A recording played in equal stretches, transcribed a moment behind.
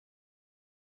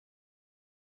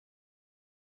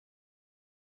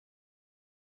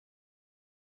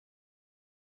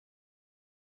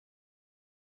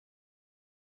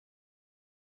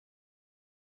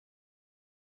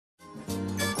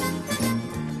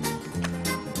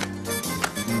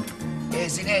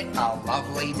Isn't it a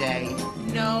lovely day?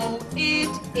 No, it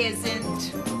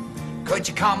isn't. Could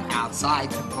you come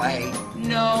outside to play?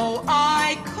 No,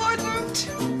 I couldn't.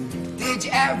 Did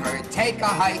you ever take a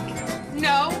hike?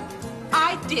 No,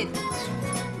 I didn't.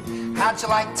 How'd you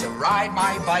like to ride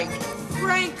my bike?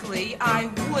 Frankly, I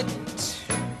wouldn't.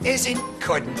 Isn't,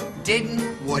 couldn't,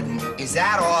 didn't, wouldn't. Is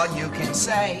that all you can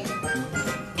say?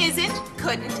 Isn't,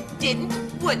 couldn't,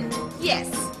 didn't, wouldn't. Yes,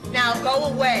 now go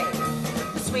away.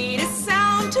 The sweetest sound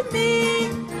to me,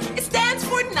 it stands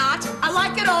for not. I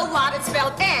like it a lot. It's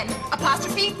spelled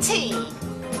N''T.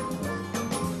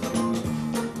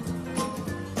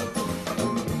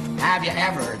 Have you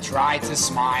ever tried to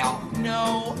smile?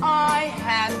 No, I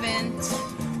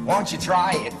haven't. Won't you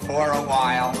try it for a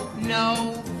while?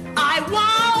 No, I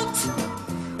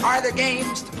won't. Are there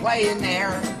games to play in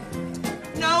there?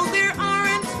 No, there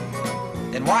aren't.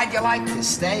 Then why'd you like to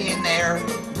stay in there?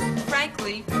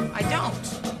 Frankly, I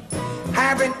don't.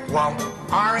 Haven't, won't,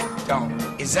 aren't, don't.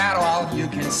 Is that all you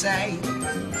can say?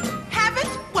 Haven't,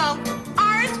 won't,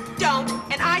 aren't, don't,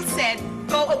 and I said,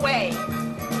 go away.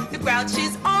 The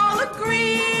Grouches all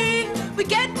agree. We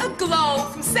get a glow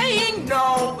from saying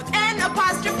no with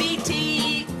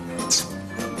N''T.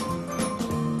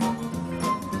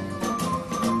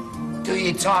 Do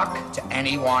you talk to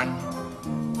anyone?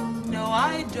 No,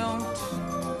 I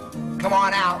don't. Come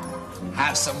on out,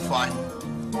 have some fun.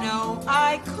 No,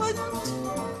 I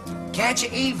couldn't. Can't you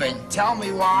even tell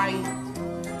me why?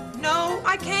 No,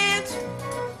 I can't.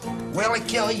 Will it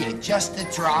kill you just to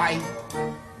try?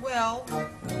 Well,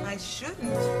 I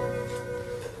shouldn't.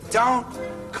 Don't,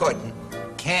 couldn't,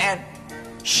 can't,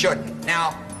 shouldn't.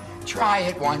 Now, try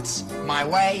it once my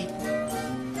way.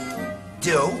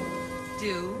 Do,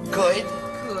 could,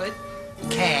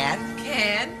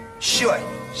 can, should.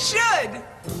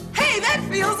 Hey, that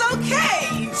feels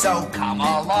okay. So come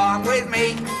along with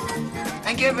me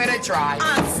and give it a try.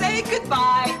 I'll say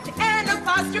goodbye to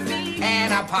N''T.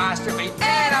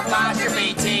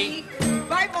 T.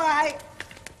 Bye-bye.